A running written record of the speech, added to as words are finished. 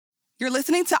You're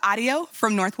listening to audio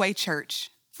from Northway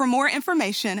Church. For more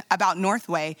information about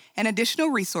Northway and additional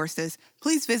resources,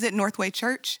 please visit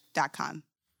northwaychurch.com.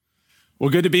 Well,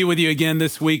 good to be with you again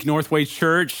this week, Northway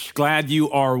Church. Glad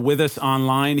you are with us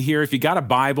online here. If you got a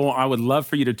Bible, I would love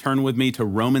for you to turn with me to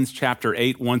Romans chapter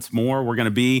 8 once more. We're going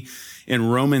to be in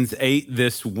Romans 8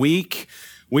 this week.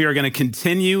 We are going to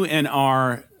continue in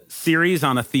our series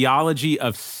on a theology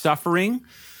of suffering.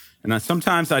 And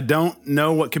sometimes I don't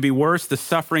know what could be worse, the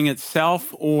suffering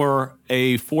itself or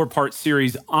a 4-part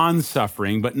series on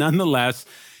suffering. But nonetheless,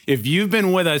 if you've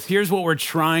been with us, here's what we're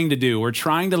trying to do. We're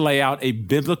trying to lay out a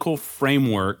biblical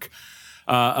framework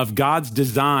of God's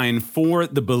design for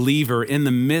the believer in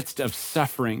the midst of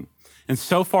suffering. And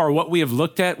so far, what we have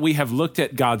looked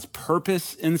at God's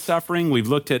purpose in suffering. We've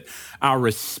looked at our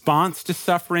response to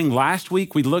suffering. Last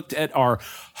week, we looked at our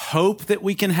hope that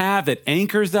we can have that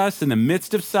anchors us in the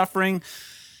midst of suffering.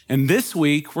 And this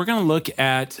week, we're going to look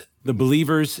at the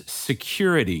believer's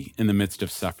security in the midst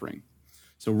of suffering.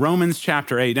 So Romans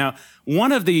chapter 8. Now,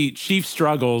 one of the chief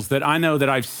struggles that I know that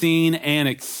I've seen and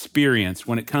experienced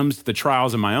when it comes to the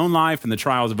trials of my own life and the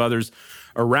trials of others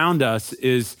around us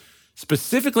is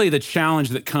specifically the challenge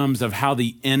that comes of how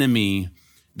the enemy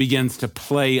begins to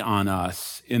play on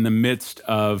us in the midst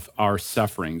of our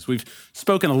sufferings. We've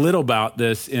spoken a little about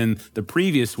this in the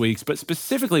previous weeks, but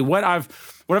specifically what I've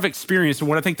experienced and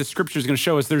what I think the scripture is going to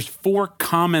show us, there's 4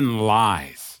 common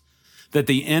lies that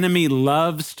the enemy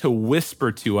loves to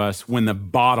whisper to us when the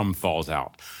bottom falls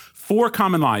out. 4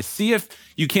 common lies. See if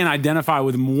you can identify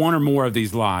with one or more of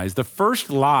these lies. The first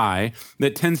lie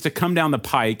that tends to come down the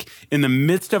pike in the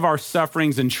midst of our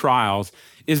sufferings and trials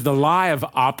is the lie of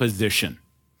opposition.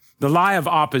 The lie of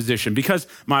opposition. Because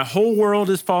my whole world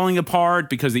is falling apart,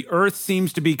 because the earth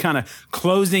seems to be kind of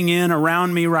closing in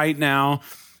around me right now,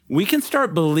 we can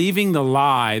start believing the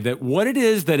lie that what it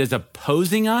is that is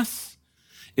opposing us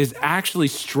is actually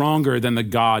stronger than the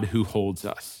God who holds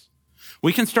us.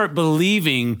 We can start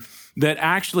believing that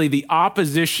actually the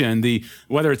opposition,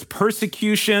 whether it's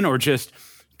persecution or just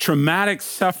traumatic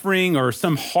suffering or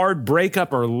some hard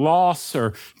breakup or loss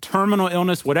or terminal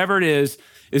illness, whatever it is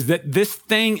that this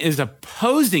thing is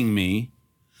opposing me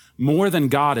more than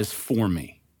God is for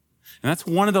me. And that's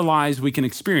one of the lies we can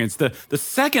experience. The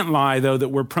second lie, though, that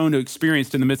we're prone to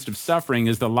experience in the midst of suffering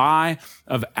is the lie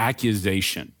of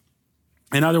accusation.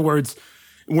 In other words,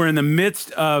 we're in the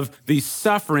midst of these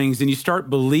sufferings and you start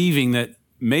believing that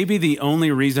maybe the only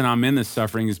reason I'm in this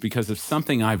suffering is because of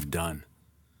something I've done.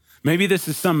 Maybe this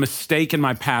is some mistake in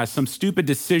my past, some stupid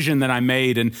decision that I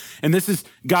made, and this is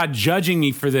God judging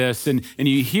me for this. And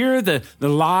you hear the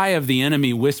lie of the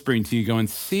enemy whispering to you going,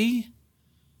 see,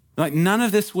 like none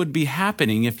of this would be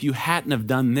happening if you hadn't have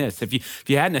done this, if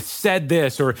you hadn't have said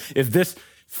this, or if this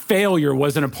failure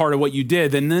wasn't a part of what you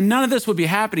did, then none of this would be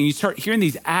happening. You start hearing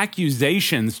these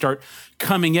accusations start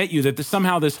coming at you that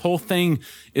somehow this whole thing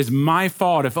is my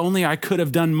fault. If only I could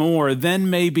have done more, then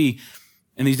maybe.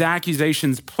 And these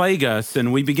accusations plague us,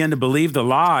 and we begin to believe the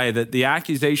lie that the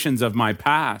accusations of my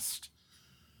past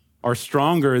are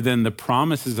stronger than the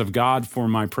promises of God for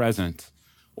my present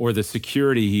or the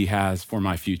security he has for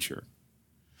my future.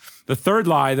 The third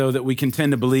lie, though, that we can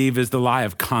tend to believe is the lie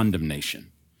of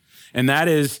condemnation. And that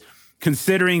is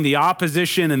considering the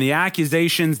opposition and the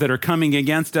accusations that are coming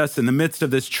against us in the midst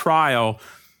of this trial,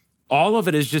 all of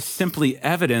it is just simply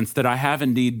evidence that I have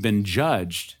indeed been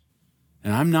judged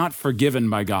and I'm not forgiven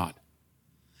by God,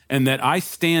 and that I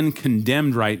stand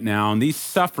condemned right now. And these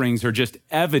sufferings are just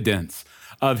evidence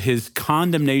of his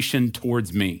condemnation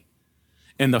towards me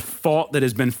and the fault that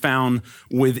has been found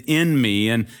within me.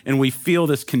 And we feel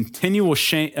this continual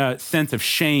sense of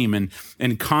shame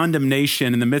and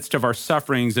condemnation in the midst of our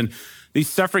sufferings. And these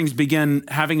sufferings begin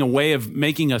having a way of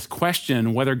making us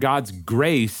question whether God's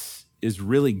grace is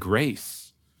really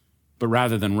grace, but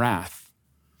rather than wrath.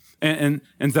 And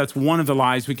that's one of the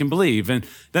lies we can believe. And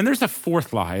then there's a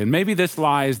fourth lie, and maybe this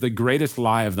lie is the greatest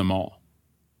lie of them all.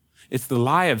 It's the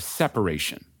lie of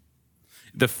separation.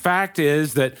 The fact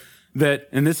is that,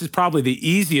 and this is probably the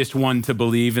easiest one to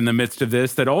believe in the midst of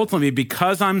this, that ultimately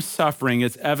because I'm suffering,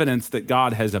 it's evidence that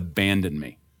God has abandoned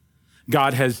me.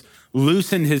 God has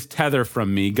loosened his tether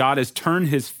from me. God has turned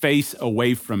his face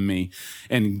away from me.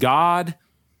 And God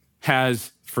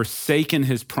has forsaken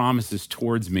his promises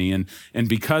towards me. And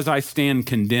because I stand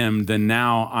condemned, then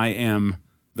now I am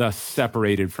thus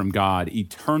separated from God,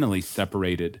 eternally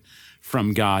separated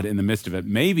from God in the midst of it.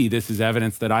 Maybe this is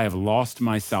evidence that I have lost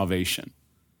my salvation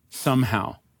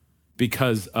somehow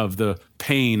because of the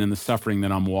pain and the suffering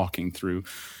that I'm walking through.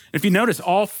 If you notice,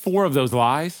 all 4 of those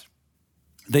lies,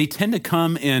 they tend to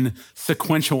come in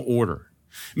sequential order.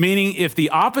 Meaning if the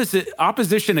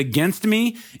opposition against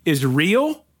me is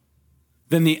real,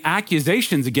 then the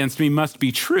accusations against me must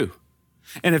be true.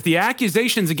 And if the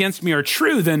accusations against me are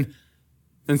true, then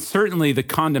certainly the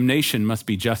condemnation must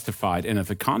be justified. And if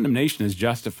the condemnation is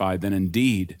justified, then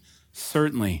indeed,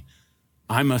 certainly,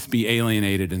 I must be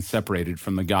alienated and separated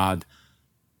from the God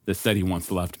that said he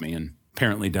once loved me and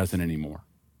apparently doesn't anymore.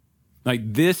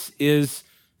 Like, this is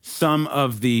some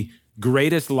of the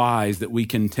greatest lies that we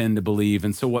can tend to believe.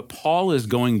 And so what Paul is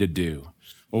going to do,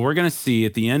 what we're going to see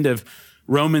at the end of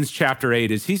Romans chapter 8,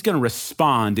 is he's going to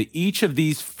respond to each of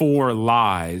these 4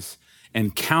 lies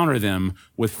and counter them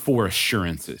with 4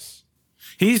 assurances.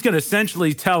 He's going to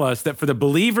essentially tell us that for the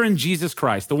believer in Jesus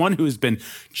Christ, the one who has been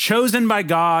chosen by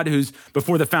God, who's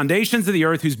before the foundations of the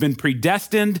earth, who's been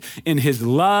predestined in his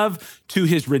love to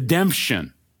his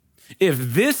redemption, if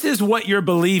this is what you're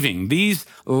believing, these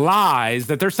lies,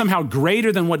 that they're somehow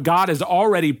greater than what God has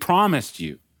already promised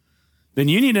you, then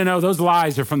you need to know those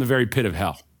lies are from the very pit of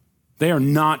hell. They are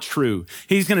not true.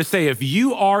 He's going to say, if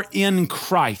you are in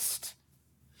Christ,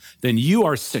 then you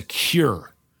are secure.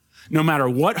 No matter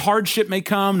what hardship may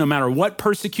come, no matter what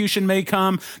persecution may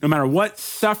come, no matter what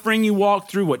suffering you walk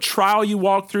through, what trial you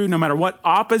walk through, no matter what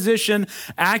opposition,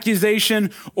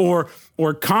 accusation, or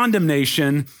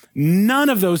condemnation, none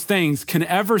of those things can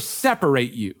ever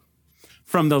separate you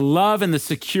from the love and the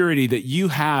security that you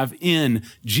have in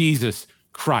Jesus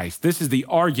Christ. This is the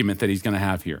argument that he's going to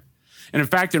have here. And in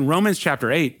fact, in Romans chapter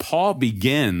 8, Paul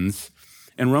begins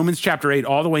in Romans chapter 8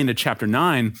 all the way into chapter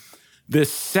 9,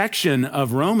 this section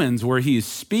of Romans where he is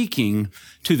speaking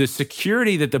to the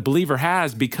security that the believer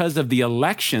has because of the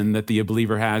election that the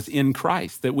believer has in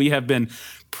Christ, that we have been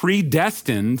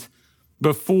predestined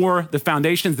before the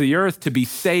foundations of the earth to be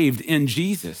saved in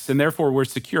Jesus, and therefore we're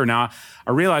secure. Now,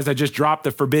 I realize I just dropped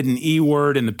the forbidden E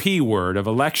word and the P word of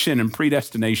election and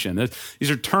predestination.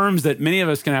 These are terms that many of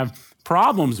us can have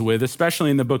problems with, especially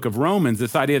in the book of Romans,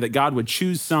 this idea that God would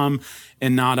choose some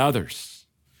and not others.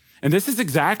 And this is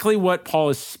exactly what Paul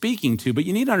is speaking to, but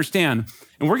you need to understand,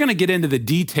 and we're going to get into the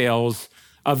details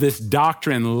of this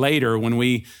doctrine later when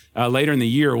we, later in the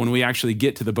year when we actually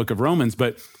get to the book of Romans,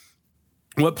 but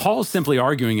what Paul is simply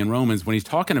arguing in Romans when he's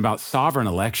talking about sovereign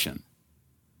election,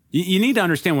 you need to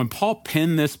understand when Paul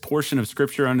penned this portion of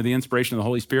scripture under the inspiration of the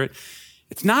Holy Spirit,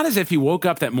 it's not as if he woke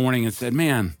up that morning and said,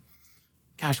 man,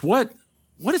 gosh, what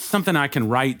is something I can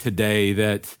write today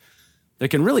that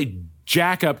can really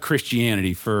jack up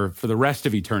Christianity for the rest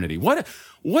of eternity? What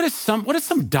is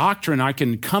some doctrine I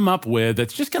can come up with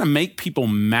that's just going to make people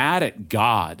mad at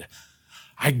God?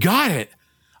 I got it.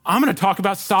 I'm going to talk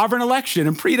about sovereign election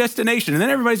and predestination, and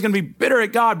then everybody's going to be bitter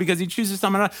at God because he chooses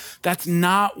someone else. That's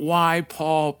not why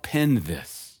Paul penned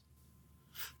this.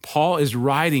 Paul is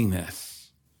writing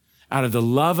this out of the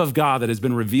love of God that has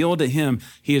been revealed to him.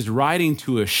 He is writing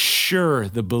to assure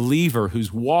the believer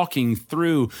who's walking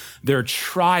through their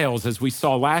trials, as we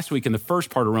saw last week in the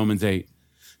first part of Romans 8,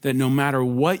 that no matter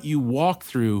what you walk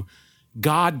through,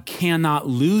 God cannot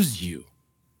lose you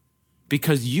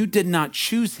because you did not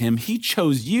choose him. He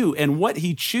chose you, and what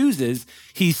he chooses,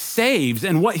 he saves,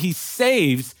 and what he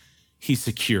saves, he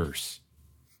secures.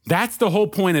 That's the whole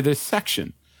point of this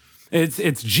section.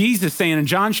 It's Jesus saying in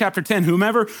John chapter 10,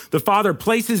 whomever the Father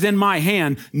places in my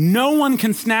hand, no one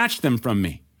can snatch them from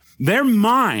me. They're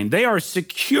mine. They are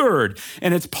secured.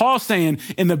 And it's Paul saying,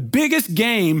 in the biggest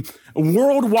game,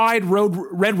 worldwide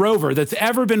Red Rover that's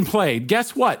ever been played,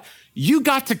 guess what? You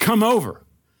got to come over.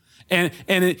 And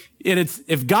it's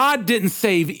if God didn't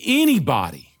save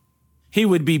anybody, he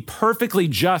would be perfectly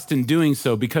just in doing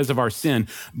so because of our sin.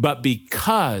 But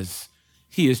because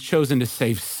he has chosen to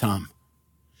save some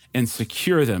and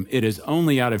secure them, it is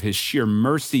only out of his sheer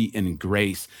mercy and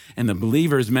grace. And the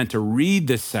believer is meant to read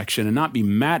this section and not be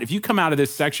mad. If you come out of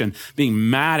this section being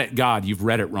mad at God, you've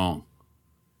read it wrong.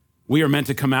 We are meant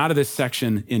to come out of this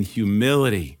section in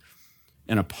humility,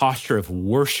 in a posture of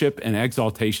worship and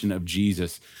exaltation of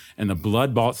Jesus and the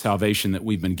blood-bought salvation that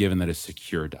we've been given that has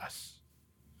secured us.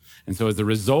 And so as a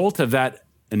result of that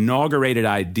inaugurated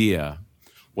idea,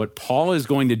 what Paul is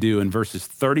going to do in verses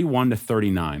 31 to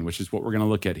 39, which is what we're going to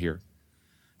look at here,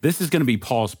 this is going to be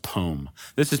Paul's poem.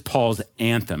 This is Paul's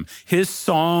anthem, his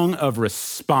song of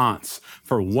response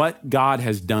for what God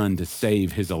has done to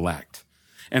save his elect.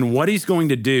 And what he's going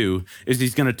to do is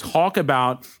he's going to talk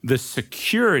about the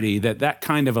security that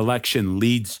kind of election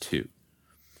leads to.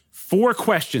 4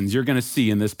 questions you're going to see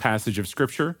in this passage of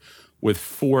scripture with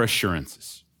 4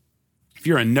 assurances. If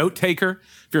you're a note taker,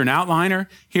 if you're an outliner,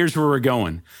 here's where we're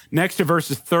going. Next to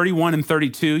verses 31 and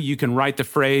 32, you can write the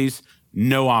phrase,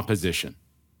 no opposition.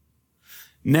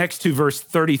 Next to verse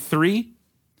 33,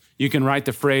 you can write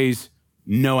the phrase,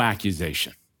 no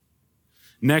accusation.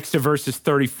 Next to verse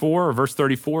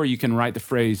 34, you can write the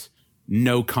phrase,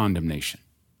 no condemnation.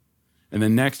 And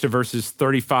then next to verses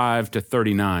 35 to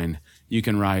 39, you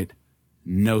can write,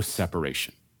 no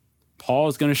separation. Paul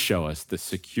is going to show us the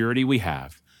security we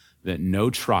have that no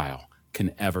trial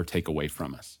can ever take away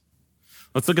from us.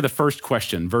 Let's look at the first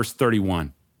question, verse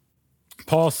 31.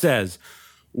 Paul says,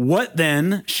 what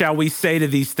then shall we say to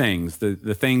these things, the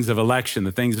things of election,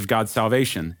 the things of God's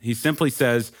salvation? He simply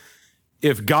says,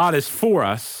 if God is for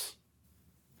us,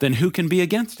 then who can be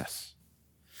against us?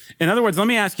 In other words, let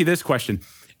me ask you this question.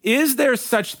 Is there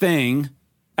such thing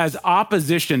as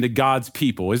opposition to God's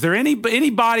people? Is there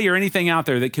anybody or anything out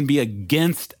there that can be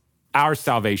against our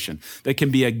salvation, that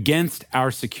can be against our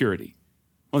security?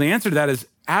 Well, the answer to that is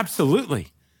absolutely.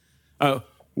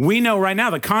 We know right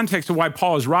now the context of why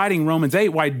Paul is writing Romans 8,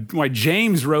 why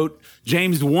James wrote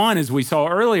James 1, as we saw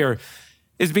earlier,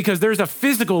 is because there's a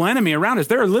physical enemy around us.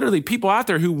 There are literally people out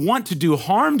there who want to do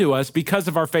harm to us because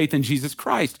of our faith in Jesus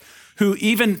Christ, who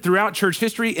even throughout church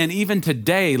history and even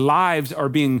today, lives are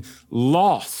being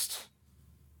lost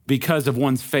because of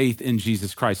one's faith in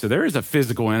Jesus Christ. So there is a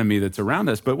physical enemy that's around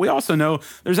us, but we also know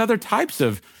there's other types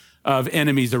of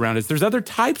enemies around us. There's other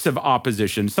types of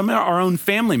opposition. Some of our own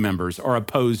family members are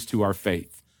opposed to our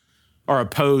faith, are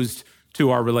opposed to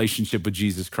our relationship with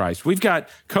Jesus Christ. We've got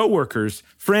coworkers,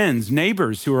 friends,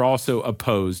 neighbors who are also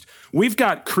opposed. We've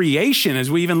got creation,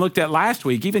 as we even looked at last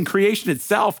week. Even creation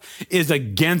itself is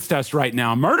against us right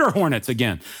now. Murder hornets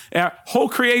again. Whole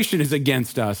creation is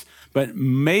against us, but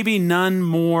maybe none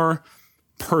more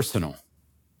personal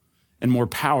and more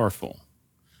powerful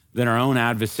than our own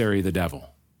adversary, the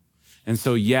devil. And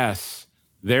so, yes,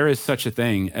 there is such a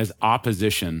thing as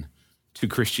opposition to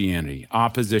Christianity,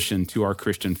 opposition to our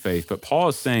Christian faith. But Paul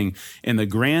is saying, in the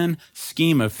grand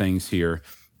scheme of things here,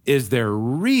 is there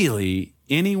really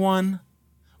anyone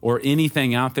or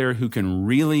anything out there who can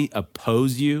really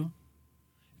oppose you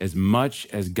as much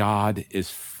as God is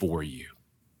for you?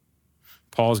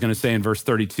 Paul is going to say in verse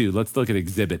 32, let's look at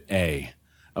exhibit A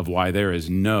of why there is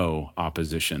no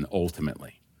opposition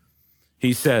ultimately.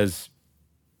 He says,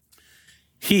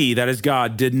 he, that is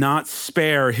God, did not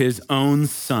spare his own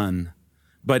son,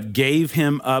 but gave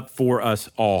him up for us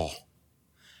all.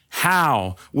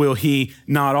 How will he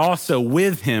not also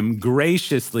with him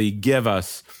graciously give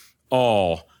us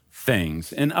all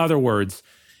things? In other words,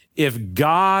 if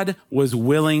God was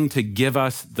willing to give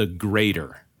us the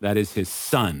greater, that is his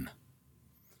son,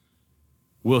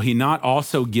 will he not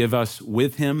also give us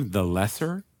with him the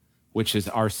lesser, which is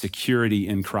our security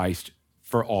in Christ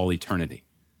for all eternity?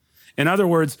 In other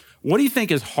words, what do you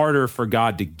think is harder for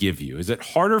God to give you? Is it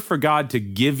harder for God to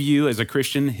give you as a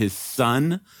Christian his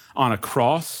son on a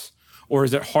cross? Or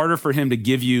is it harder for him to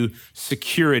give you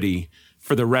security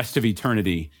for the rest of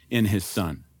eternity in his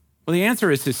son? Well, the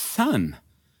answer is his son.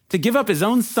 To give up his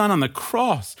own son on the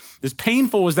cross, as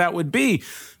painful as that would be,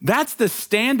 that's the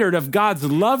standard of God's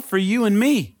love for you and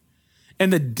me.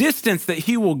 And the distance that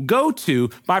he will go to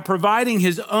by providing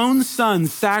his own son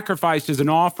sacrificed as an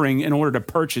offering in order to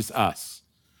purchase us.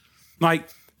 Like,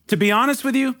 to be honest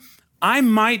with you, I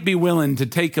might be willing to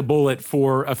take a bullet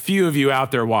for a few of you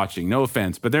out there watching. No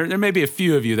offense, but there may be a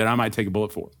few of you that I might take a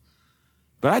bullet for.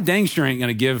 But I dang sure ain't going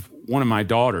to give one of my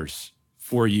daughters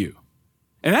for you.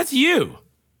 And that's you,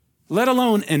 let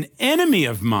alone an enemy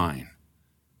of mine.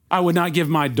 I would not give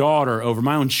my daughter over,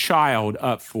 my own child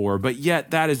up for, but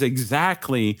yet that is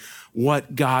exactly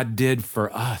what God did for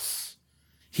us.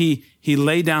 He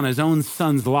laid down his own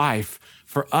son's life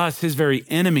for us, his very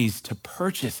enemies, to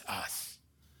purchase us.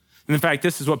 And in fact,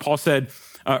 this is what Paul said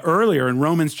earlier in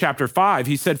Romans chapter 5.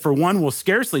 He said, for one will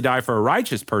scarcely die for a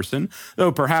righteous person,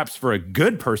 though perhaps for a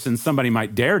good person somebody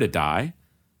might dare to die.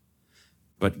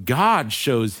 But God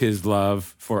shows his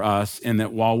love for us in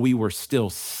that while we were still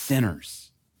sinners,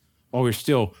 while we're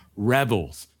still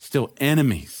rebels, still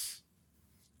enemies,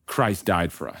 Christ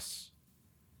died for us.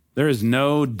 There is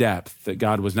no depth that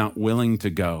God was not willing to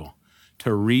go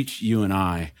to reach you and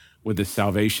I with the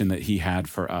salvation that he had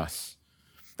for us.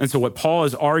 And so what Paul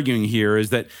is arguing here is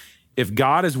that if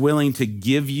God is willing to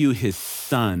give you his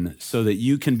son so that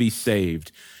you can be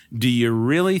saved, do you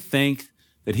really think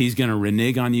that he's going to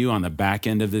renege on you on the back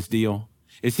end of this deal?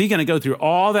 Is he going to go through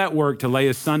all that work to lay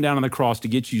his son down on the cross to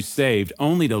get you saved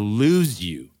only to lose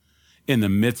you in the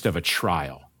midst of a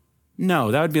trial?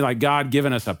 No, that would be like God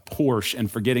giving us a Porsche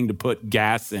and forgetting to put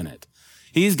gas in it.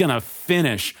 He's going to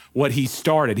finish what he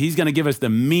started. He's going to give us the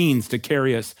means to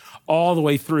carry us all the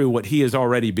way through what he has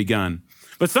already begun.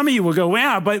 But some of you will go,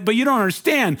 wow, but you don't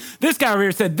understand. This guy over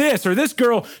here said this, or this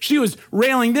girl, she was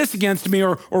railing this against me,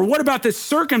 or what about this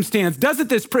circumstance? Doesn't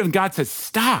this prove? God says,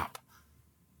 stop.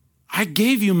 I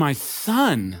gave you my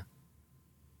son.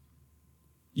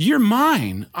 You're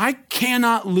mine. I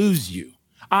cannot lose you.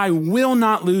 I will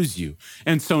not lose you.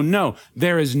 And so, no,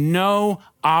 there is no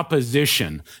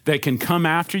opposition that can come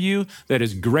after you that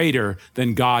is greater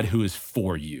than God who is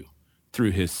for you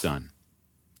through his son.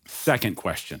 Second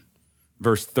question,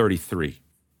 verse 33.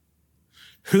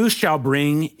 Who shall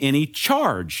bring any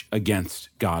charge against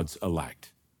God's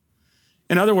elect?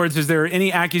 In other words, is there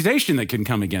any accusation that can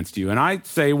come against you? And I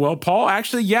say, well, Paul,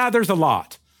 actually, yeah, there's a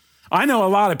lot. I know a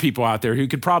lot of people out there who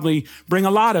could probably bring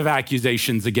a lot of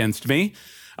accusations against me.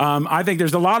 I think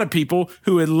there's a lot of people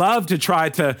who would love to try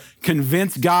to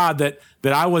convince God that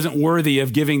I wasn't worthy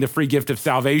of giving the free gift of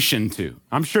salvation to.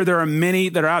 I'm sure there are many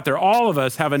that are out there. All of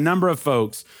us have a number of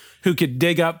folks who could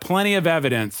dig up plenty of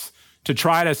evidence to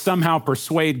try to somehow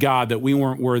persuade God that we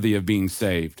weren't worthy of being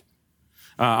saved.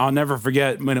 I'll never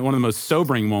forget one of the most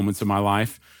sobering moments of my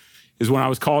life is when I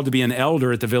was called to be an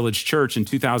elder at the village church in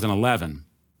 2011.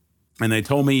 And they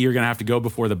told me, you're going to have to go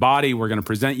before the body. We're going to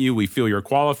present you. We feel you're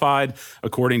qualified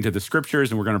according to the scriptures,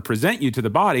 and we're going to present you to the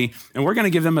body. And we're going to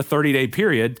give them a 30-day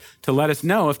period to let us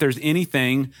know if there's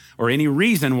anything or any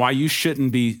reason why you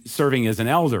shouldn't be serving as an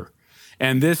elder.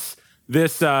 And this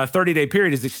 30-day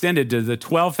period is extended to the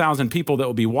 12,000 people that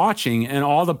will be watching and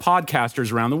all the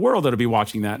podcasters around the world that will be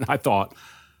watching that. And I thought,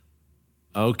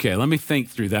 okay, let me think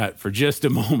through that for just a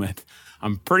moment.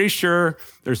 I'm pretty sure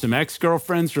there's some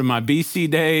ex-girlfriends from my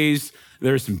BC days.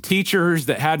 There's some teachers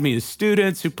that had me as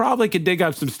students who probably could dig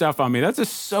up some stuff on me. That's a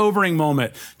sobering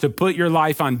moment to put your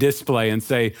life on display and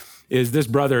say, is this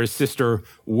brother or sister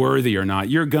worthy or not?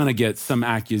 You're going to get some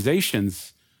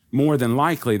accusations. More than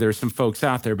likely, there's some folks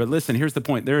out there. But listen, here's the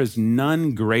point. There is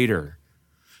none greater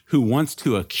who wants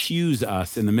to accuse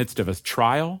us in the midst of a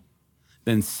trial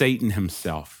than Satan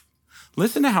himself.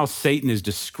 Listen to how Satan is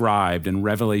described in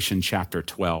Revelation chapter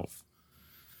 12.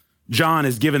 John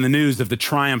is given the news of the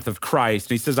triumph of Christ.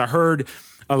 And he says, I heard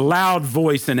a loud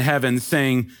voice in heaven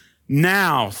saying,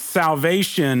 now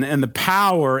salvation and the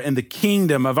power and the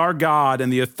kingdom of our God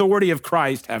and the authority of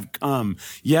Christ have come.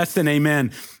 Yes and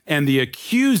amen. And the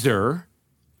accuser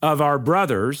of our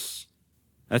brothers,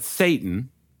 that's Satan,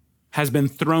 has been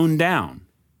thrown down.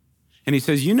 And he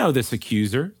says, you know this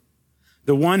accuser,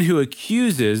 the one who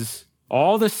accuses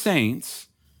all the saints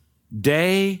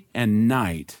day and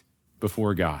night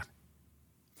before God.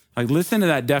 Like, listen to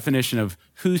that definition of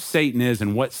who Satan is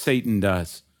and what Satan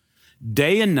does.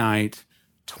 Day and night,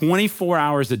 24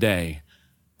 hours a day,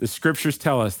 the scriptures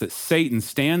tell us that Satan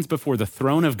stands before the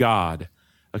throne of God,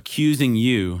 accusing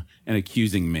you and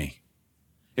accusing me.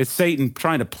 It's Satan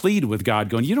trying to plead with God,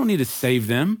 going, you don't need to save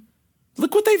them.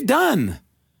 Look what they've done.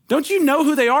 Don't you know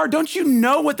who they are? Don't you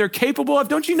know what they're capable of?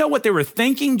 Don't you know what they were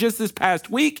thinking just this past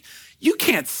week? You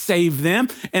can't save them,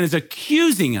 and is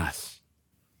accusing us,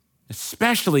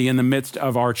 especially in the midst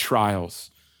of our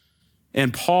trials.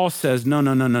 And Paul says,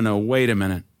 no, wait a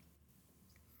minute.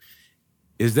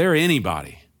 Is there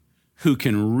anybody who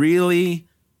can really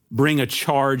bring a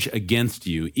charge against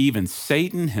you, even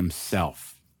Satan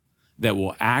himself, that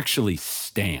will actually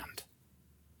stand?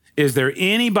 Is there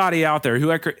anybody out there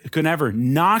who can ever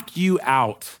knock you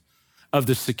out of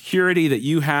the security that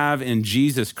you have in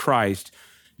Jesus Christ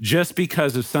just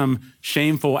because of some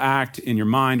shameful act in your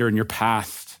mind or in your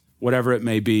past, whatever it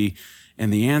may be?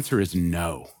 And the answer is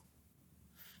no.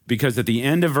 Because at the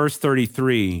end of verse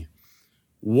 33,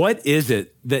 what is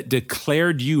it that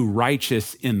declared you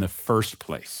righteous in the first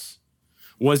place?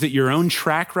 Was it your own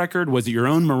track record? Was it your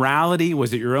own morality?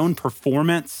 Was it your own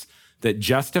performance that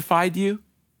justified you?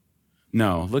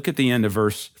 No, look at the end of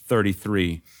verse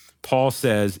 33. Paul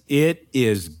says, it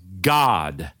is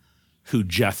God who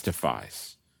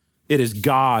justifies. It is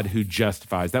God who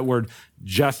justifies. That word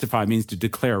justify means to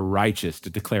declare righteous, to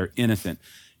declare innocent.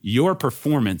 Your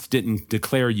performance didn't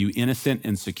declare you innocent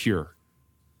and secure.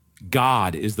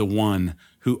 God is the one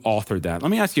who authored that. Let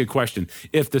me ask you a question.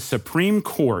 If the Supreme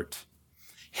Court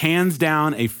hands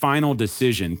down a final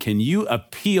decision, can you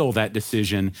appeal that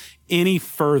decision any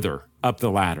further up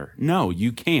the ladder? No,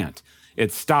 you can't.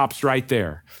 It stops right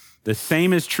there. The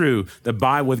same is true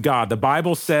with God. The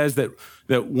Bible says that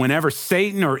whenever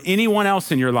Satan or anyone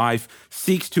else in your life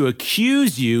seeks to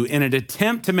accuse you in an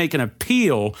attempt to make an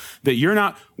appeal that you're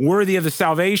not worthy of the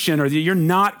salvation or that you're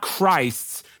not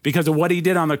Christ's because of what he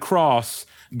did on the cross,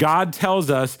 God tells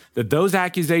us that those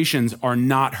accusations are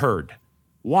not heard.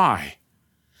 Why?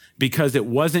 Because it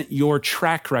wasn't your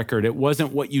track record. It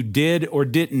wasn't what you did or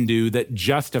didn't do that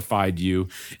justified you.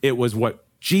 It was what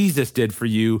Jesus did for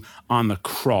you on the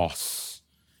cross.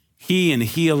 He and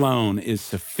he alone is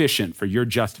sufficient for your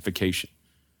justification.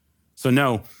 So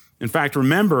no, In fact,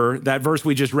 remember that verse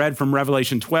we just read from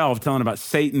Revelation 12 telling about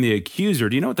Satan the accuser.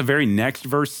 Do you know what the very next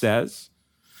verse says?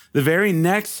 The very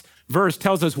next verse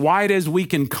tells us why it is we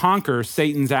can conquer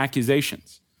Satan's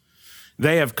accusations.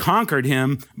 They have conquered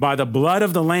him by the blood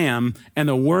of the Lamb and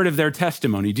the word of their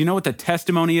testimony. Do you know what the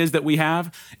testimony is that we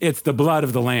have? It's the blood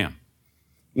of the Lamb.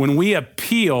 When we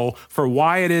appeal for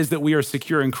why it is that we are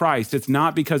secure in Christ, it's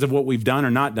not because of what we've done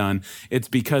or not done. It's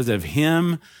because of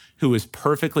him who is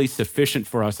perfectly sufficient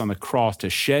for us on the cross to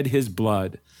shed his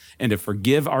blood and to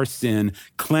forgive our sin,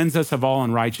 cleanse us of all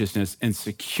unrighteousness, and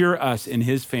secure us in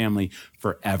his family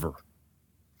forever.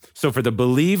 So for the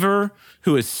believer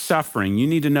who is suffering, you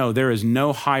need to know there is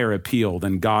no higher appeal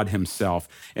than God himself.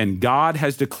 And God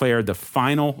has declared the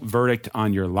final verdict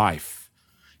on your life.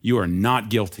 You are not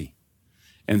guilty.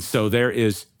 And so there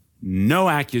is no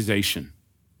accusation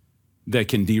that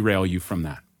can derail you from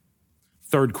that.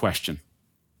 Third question,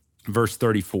 verse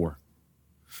 34.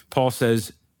 Paul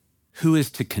says, who is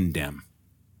to condemn?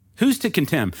 Who's to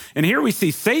condemn? And here we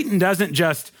see Satan doesn't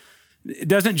just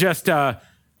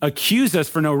accuse us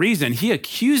for no reason. He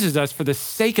accuses us for the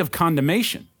sake of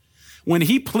condemnation. When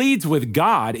he pleads with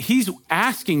God, he's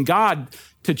asking God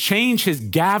to change his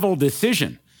gavel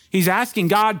decision. He's asking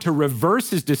God to reverse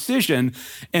his decision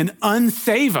and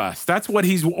unsave us. That's what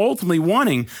he's ultimately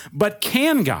wanting. But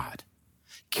can God?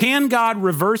 Can God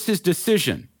reverse his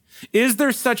decision? Is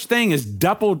there such thing as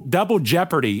double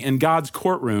jeopardy in God's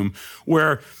courtroom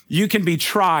where you can be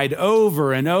tried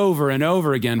over and over and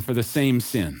over again for the same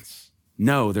sins?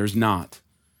 No, there's not.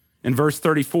 In verse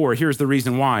 34, here's the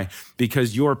reason why.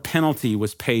 Because your penalty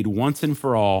was paid once and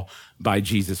for all by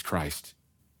Jesus Christ.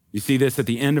 You see this at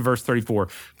the end of verse 34.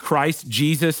 Christ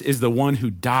Jesus is the one who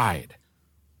died.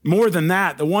 More than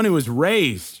that, the one who was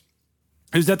raised,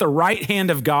 who's at the right hand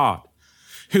of God,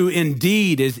 who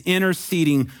indeed is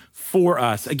interceding for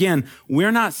us. Again,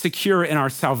 we're not secure in our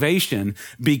salvation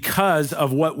because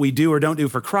of what we do or don't do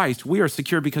for Christ. We are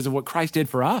secure because of what Christ did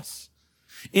for us.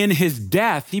 In his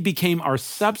death, he became our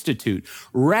substitute,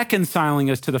 reconciling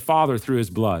us to the Father through his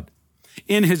blood.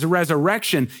 In his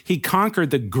resurrection, he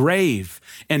conquered the grave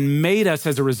and made us,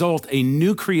 as a result, a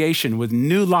new creation with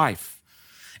new life.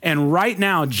 And right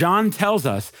now, John tells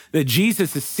us that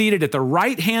Jesus is seated at the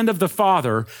right hand of the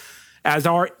Father as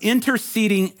our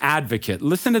interceding advocate.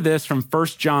 Listen to this from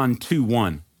 1 John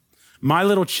 2:1. My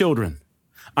little children,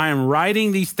 I am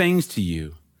writing these things to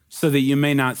you so that you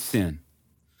may not sin.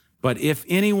 But if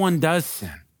anyone does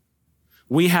sin,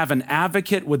 we have an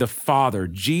advocate with the Father,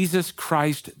 Jesus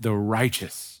Christ the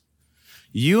righteous.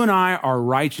 You and I are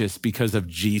righteous because of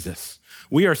Jesus.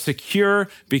 We are secure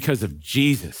because of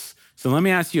Jesus. So let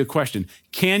me ask you a question.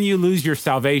 Can you lose your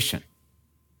salvation?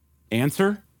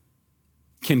 Answer,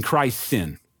 can Christ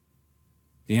sin?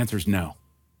 The answer is no.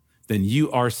 Then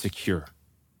you are secure.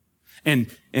 And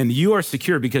you are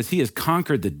secure because he has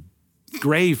conquered the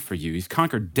grave for you. He's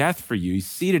conquered death for you. He's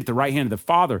seated at the right hand of the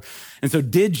Father. And so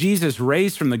did Jesus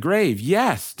raise from the grave?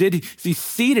 Yes. Is he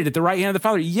seated at the right hand of the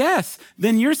Father? Yes.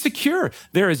 Then you're secure.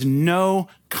 There is no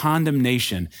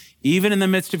condemnation. Even in the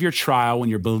midst of your trial, when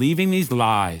you're believing these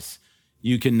lies,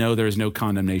 you can know there is no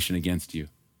condemnation against you.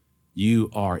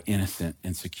 You are innocent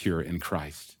and secure in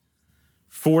Christ.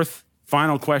 Fourth,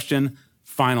 final question,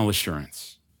 final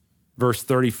assurance. Verse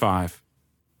 35.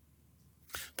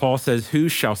 Paul says, who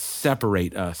shall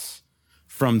separate us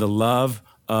from the love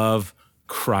of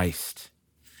Christ?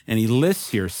 And he lists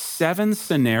here 7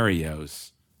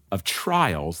 scenarios of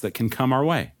trials that can come our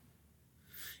way.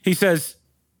 He says,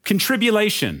 can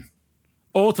tribulation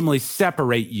ultimately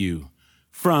separate you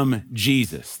from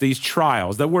Jesus? These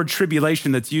trials, the word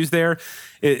tribulation that's used there,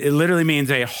 it literally means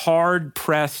a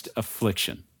hard-pressed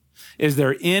affliction. Is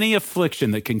there any affliction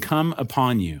that can come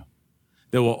upon you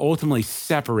that will ultimately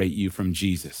separate you from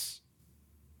Jesus?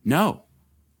 No.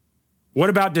 What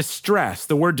about distress?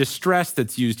 The word distress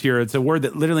that's used here, it's a word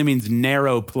that literally means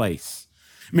narrow place.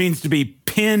 It means to be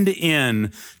pinned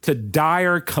in to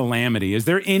dire calamity. Is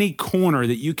there any corner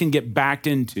that you can get backed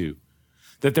into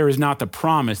that there is not the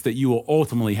promise that you will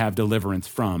ultimately have deliverance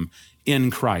from in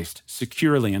Christ,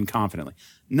 securely and confidently?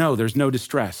 No, there's no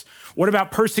distress. What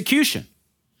about persecution?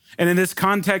 And in this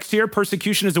context here,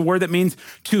 persecution is a word that means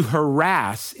to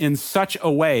harass in such a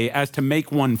way as to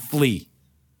make one flee.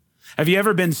 Have you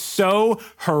ever been so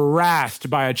harassed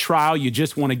by a trial you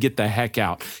just want to get the heck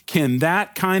out? Can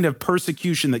that kind of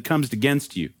persecution that comes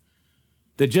against you,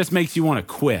 that just makes you want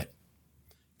to quit,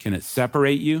 can it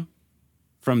separate you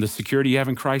from the security you have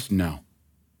in Christ? No.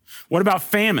 What about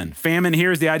famine? Famine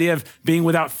here is the idea of being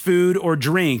without food or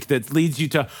drink that leads you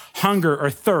to hunger or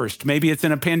thirst. Maybe it's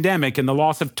in a pandemic and the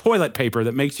loss of toilet paper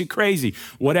that makes you crazy.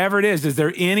 Whatever it is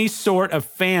there any sort of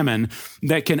famine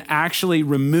that can actually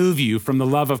remove you from the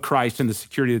love of Christ and the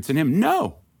security that's in him?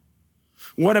 No.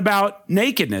 What about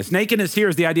nakedness? Nakedness here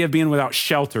is the idea of being without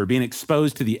shelter, being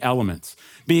exposed to the elements,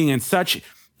 being in such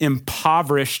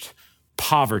impoverished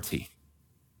poverty.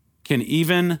 Can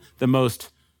even the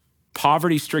most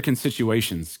poverty-stricken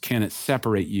situations, can it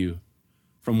separate you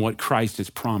from what Christ has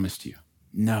promised you?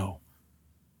 No.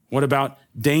 What about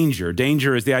danger?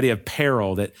 Danger is the idea of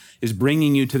peril that is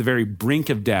bringing you to the very brink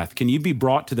of death. Can you be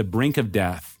brought to the brink of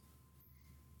death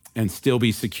and still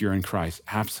be secure in Christ?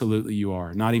 Absolutely you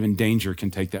are. Not even danger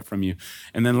can take that from you.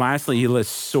 And then lastly, he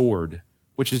lists sword,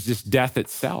 which is just death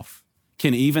itself.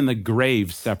 Can even the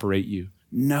grave separate you?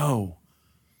 No.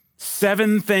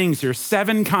 7 things here,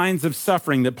 7 kinds of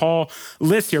suffering that Paul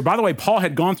lists here. By the way, Paul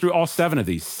had gone through all 7 of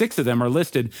these. 6 of them are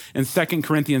listed in 2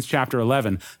 Corinthians chapter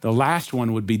 11. The last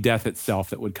one would be death itself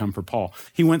that would come for Paul.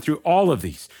 He went through all of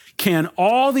these. Can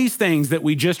all these things that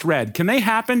we just read, can they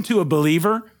happen to a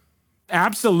believer?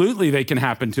 Absolutely, they can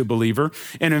happen to a believer.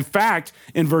 And in fact,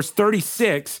 in verse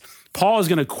 36, Paul is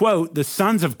going to quote the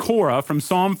sons of Korah from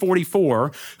Psalm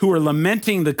 44, who are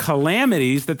lamenting the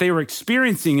calamities that they were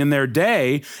experiencing in their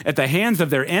day at the hands of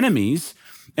their enemies.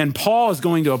 And Paul is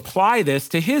going to apply this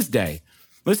to his day.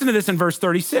 Listen to this in verse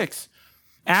 36.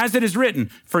 As it is written,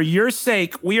 for your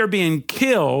sake, we are being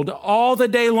killed all the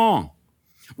day long.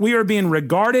 We are being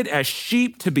regarded as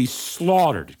sheep to be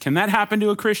slaughtered. Can that happen to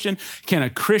a Christian? Can a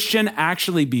Christian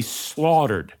actually be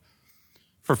slaughtered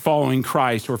for following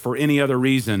Christ or for any other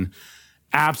reason?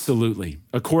 Absolutely.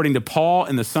 According to Paul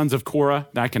and the sons of Korah,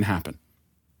 that can happen.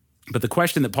 But the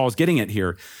question that Paul's getting at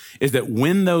here is that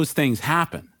when those things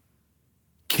happen,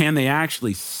 can they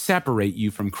actually separate you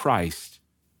from Christ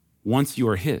once you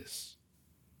are his?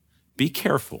 Be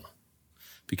careful,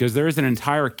 because there is an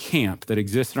entire camp that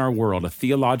exists in our world, a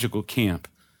theological camp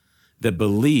that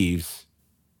believes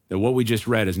that what we just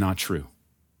read is not true.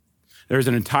 There's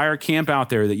an entire camp out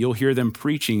there that you'll hear them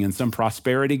preaching in some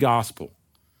prosperity gospel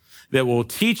that will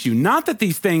teach you not that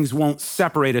these things won't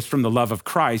separate us from the love of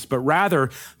Christ, but rather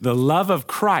the love of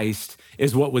Christ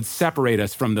is what would separate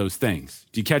us from those things.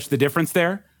 Do you catch the difference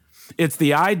there? It's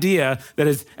the idea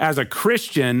that as a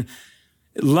Christian,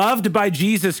 loved by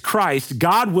Jesus Christ,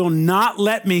 God will not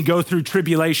let me go through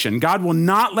tribulation. God will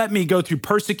not let me go through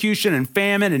persecution and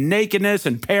famine and nakedness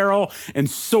and peril and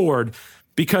sword.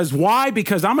 Because why?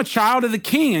 Because I'm a child of the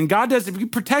King, and God he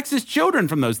protects his children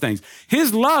from those things.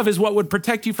 His love is what would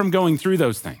protect you from going through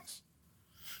those things.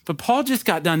 But Paul just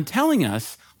got done telling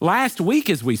us last week,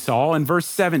 as we saw in verse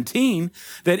 17,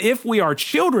 that if we are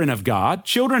children of God,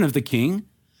 children of the King,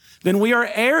 then we are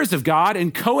heirs of God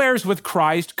and co-heirs with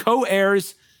Christ,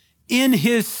 co-heirs in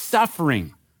his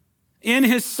suffering. In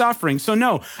his suffering. So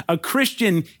no, a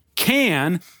Christian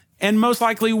can and most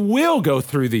likely will go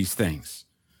through these things.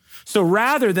 So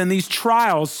rather than these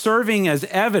trials serving as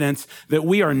evidence that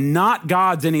we are not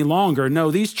God's any longer,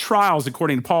 no, these trials,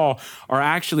 according to Paul, are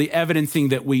actually evidencing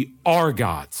that we are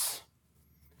God's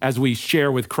as we share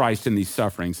with Christ in these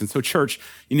sufferings. And so, church,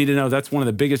 you need to know that's one of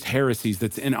the biggest heresies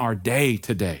that's in our day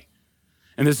today.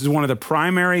 And this is one of the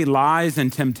primary lies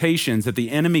and temptations that the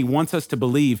enemy wants us to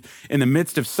believe in the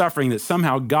midst of suffering, that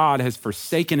somehow God has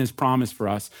forsaken his promise for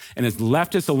us and has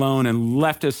left us alone and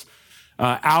left us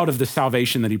out of the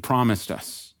salvation that he promised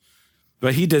us.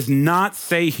 But he does not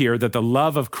say here that the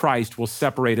love of Christ will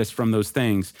separate us from those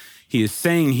things. He is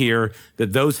saying here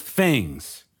that those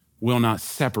things will not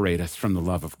separate us from the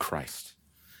love of Christ.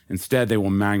 Instead, they will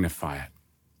magnify it.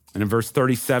 And in verse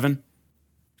 37,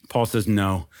 Paul says,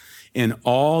 no, in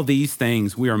all these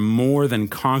things, we are more than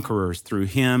conquerors through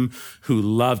him who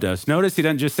loved us. Notice he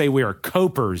doesn't just say we are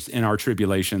copers in our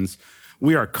tribulations.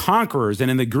 We are conquerors.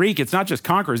 And in the Greek, it's not just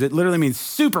conquerors. It literally means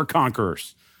super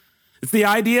conquerors. It's the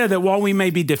idea that while we may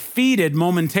be defeated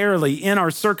momentarily in our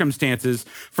circumstances,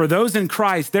 for those in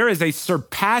Christ, there is a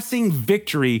surpassing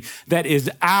victory that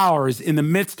is ours in the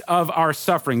midst of our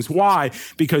sufferings. Why?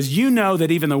 Because you know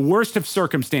that even the worst of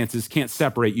circumstances can't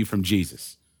separate you from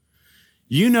Jesus.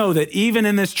 You know that even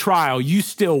in this trial, you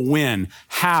still win.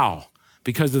 How?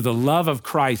 Because of the love of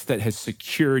Christ that has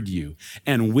secured you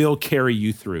and will carry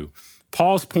you through.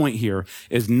 Paul's point here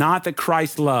is not that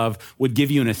Christ's love would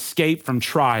give you an escape from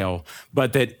trial,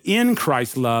 but that in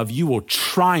Christ's love, you will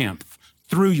triumph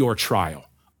through your trial,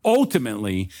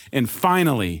 ultimately and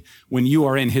finally when you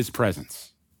are in his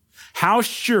presence. How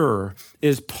sure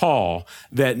is Paul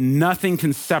that nothing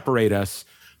can separate us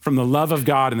from the love of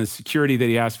God and the security that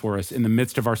he has for us in the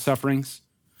midst of our sufferings?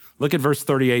 Look at verse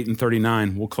 38 and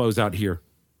 39. We'll close out here.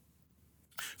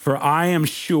 For I am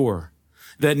sure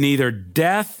that neither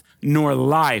death nor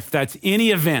life, that's any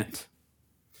event,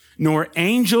 nor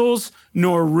angels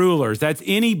nor rulers, that's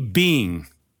any being,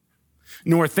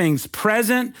 nor things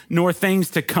present nor things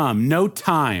to come, no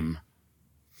time,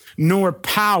 nor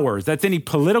powers, that's any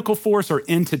political force or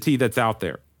entity that's out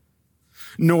there,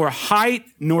 nor height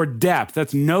nor depth,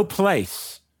 that's no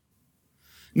place,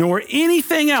 nor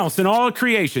anything else in all of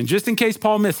creation, just in case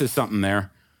Paul misses something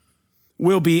there,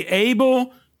 will be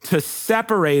able to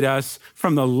separate us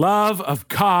from the love of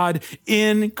God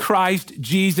in Christ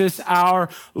Jesus our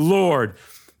Lord.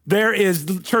 There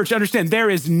is, church, understand, there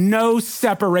is no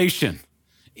separation,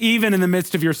 even in the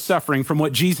midst of your suffering, from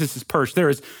what Jesus has purchased. There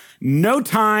is no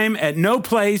time, at no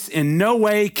place, in no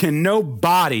way can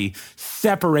nobody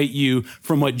separate you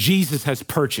from what Jesus has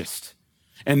purchased.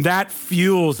 And that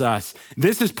fuels us.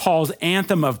 This is Paul's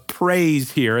anthem of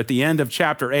praise here at the end of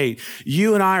chapter 8.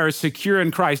 You and I are secure in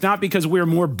Christ, not because we're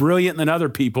more brilliant than other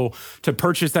people to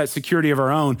purchase that security of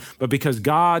our own, but because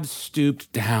God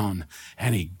stooped down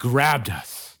and he grabbed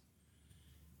us.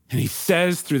 And he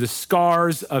says through the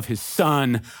scars of his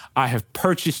son, I have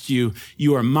purchased you.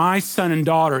 You are my son and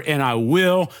daughter, and I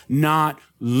will not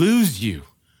lose you.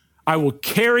 I will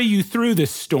carry you through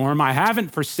this storm. I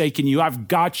haven't forsaken you. I've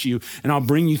got you, and I'll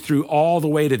bring you through all the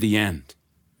way to the end.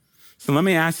 So let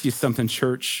me ask you something,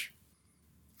 church.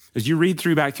 As you read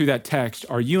back through that text,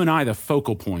 are you and I the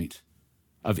focal point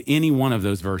of any one of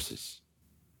those verses?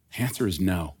 The answer is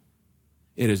no.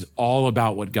 It is all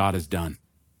about what God has done.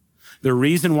 The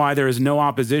reason why there is no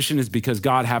opposition is because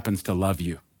God happens to love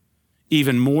you,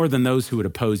 even more than those who would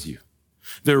oppose you.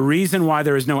 The reason why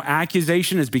there is no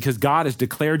accusation is because God has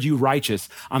declared you righteous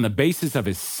on the basis of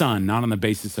his son, not on the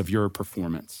basis of your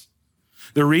performance.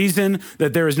 The reason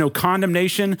that there is no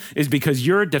condemnation is because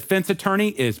your defense attorney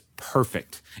is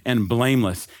perfect and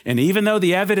blameless. And even though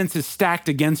the evidence is stacked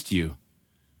against you,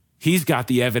 he's got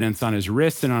the evidence on his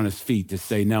wrists and on his feet to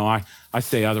say, no, I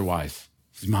say otherwise.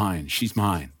 He's mine. She's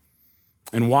mine.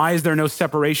 And why is there no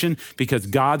separation? Because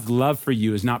God's love for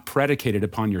you is not predicated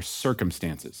upon your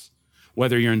circumstances,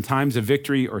 whether you're in times of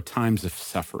victory or times of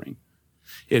suffering.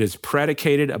 It is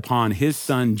predicated upon his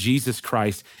son, Jesus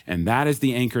Christ, and that is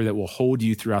the anchor that will hold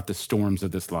you throughout the storms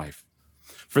of this life.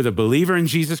 For the believer in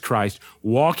Jesus Christ,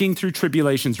 walking through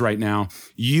tribulations right now,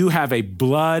 you have a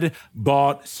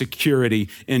blood-bought security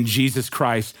in Jesus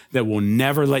Christ that will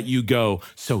never let you go.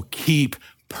 So keep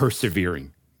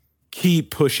persevering.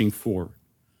 Keep pushing forward.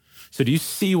 So do you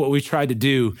see what we tried to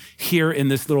do here in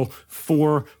this little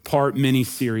 4-part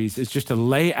mini-series? Is just to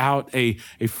lay out a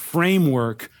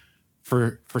framework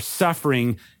for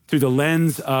suffering through the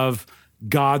lens of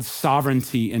God's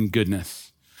sovereignty and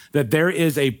goodness. That there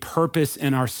is a purpose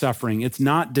in our suffering. It's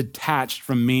not detached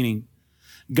from meaning.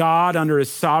 God, under his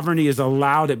sovereignty, has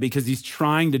allowed it because he's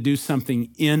trying to do something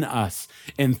in us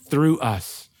and through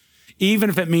us.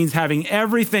 Even if it means having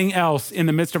everything else in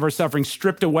the midst of our suffering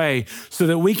stripped away so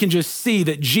that we can just see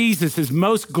that Jesus is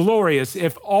most glorious.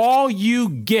 If all you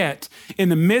get in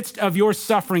the midst of your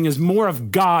suffering is more of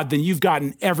God, then you've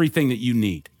gotten everything that you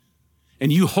need.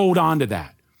 And you hold on to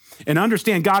that. And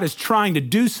understand God is trying to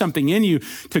do something in you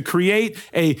to create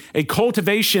a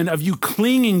cultivation of you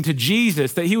clinging to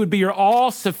Jesus, that he would be your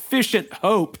all-sufficient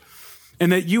hope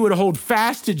and that you would hold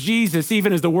fast to Jesus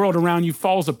even as the world around you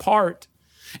falls apart.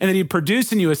 And that he'd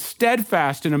produce in you a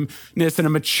steadfastness and a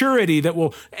maturity that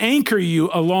will anchor you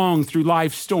along through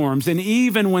life's storms. And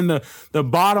even when the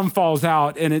bottom falls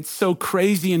out and it's so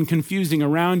crazy and confusing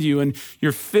around you and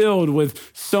you're filled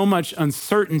with so much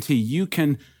uncertainty, you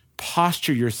can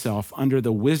posture yourself under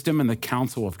the wisdom and the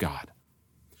counsel of God.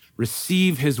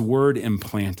 Receive his word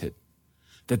implanted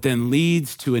that then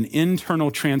leads to an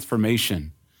internal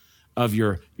transformation of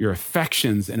your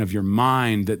affections and of your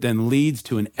mind that then leads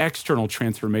to an external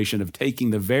transformation of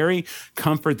taking the very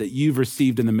comfort that you've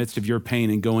received in the midst of your pain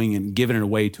and going and giving it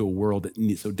away to a world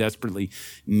that so desperately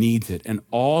needs it. And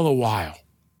all the while,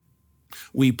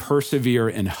 we persevere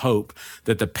in hope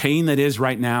that the pain that is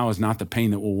right now is not the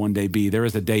pain that will one day be. There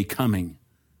is a day coming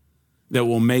that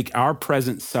will make our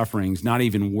present sufferings not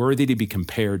even worthy to be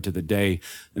compared to the day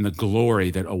and the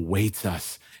glory that awaits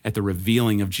us at the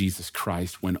revealing of Jesus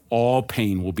Christ, when all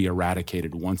pain will be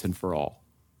eradicated once and for all.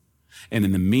 And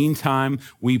in the meantime,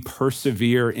 we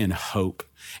persevere in hope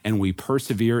and we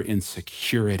persevere in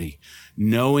security,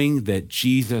 knowing that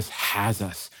Jesus has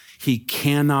us. He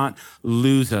cannot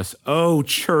lose us. Oh,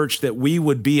 church, that we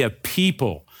would be a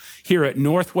people here at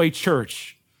Northway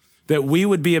Church that we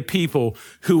would be a people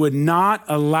who would not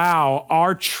allow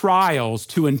our trials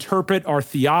to interpret our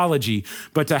theology,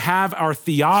 but to have our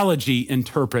theology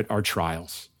interpret our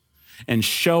trials and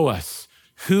show us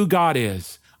who God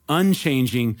is,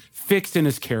 unchanging, fixed in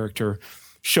his character,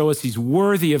 show us he's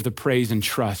worthy of the praise and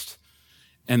trust,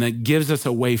 and that gives us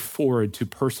a way forward to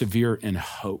persevere in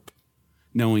hope,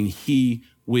 knowing he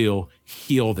will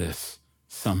heal this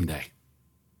someday.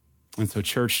 And so,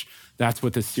 church, that's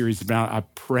what this series is about. I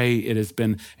pray it has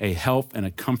been a help and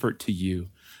a comfort to you,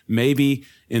 maybe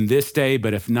in this day,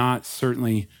 but if not,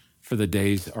 certainly for the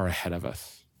days are ahead of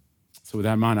us. So with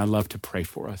that in mind, I'd love to pray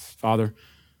for us. Father,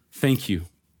 thank you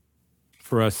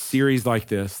for a series like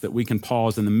this that we can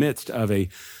pause in the midst of a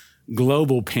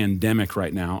global pandemic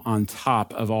right now, on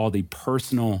top of all the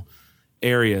personal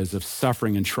areas of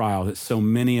suffering and trial that so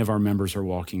many of our members are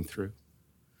walking through.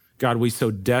 God, we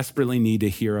so desperately need to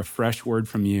hear a fresh word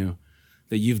from you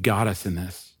that you've got us in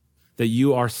this, that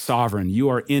you are sovereign, you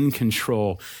are in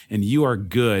control, and you are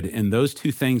good. And those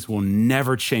two things will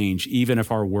never change, even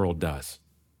if our world does.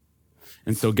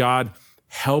 And so, God,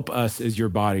 help us as your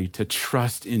body to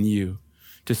trust in you,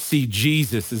 to see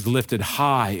Jesus as lifted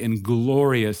high and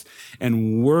glorious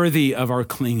and worthy of our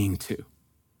clinging to.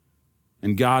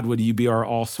 And God, would you be our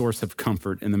all source of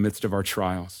comfort in the midst of our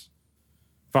trials?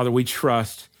 Father, we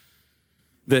trust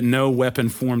that no weapon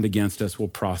formed against us will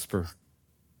prosper.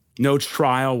 No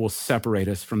trial will separate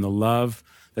us from the love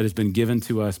that has been given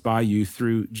to us by you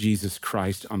through Jesus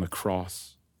Christ on the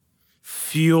cross.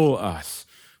 Fuel us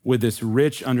with this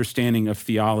rich understanding of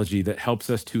theology that helps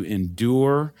us to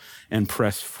endure and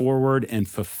press forward and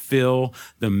fulfill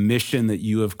the mission that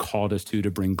you have called us to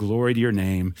bring glory to your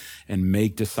name and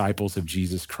make disciples of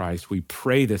Jesus Christ. We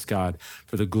pray this, God,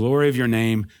 for the glory of your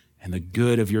name and the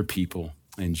good of your people.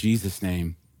 In Jesus'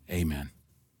 name, amen.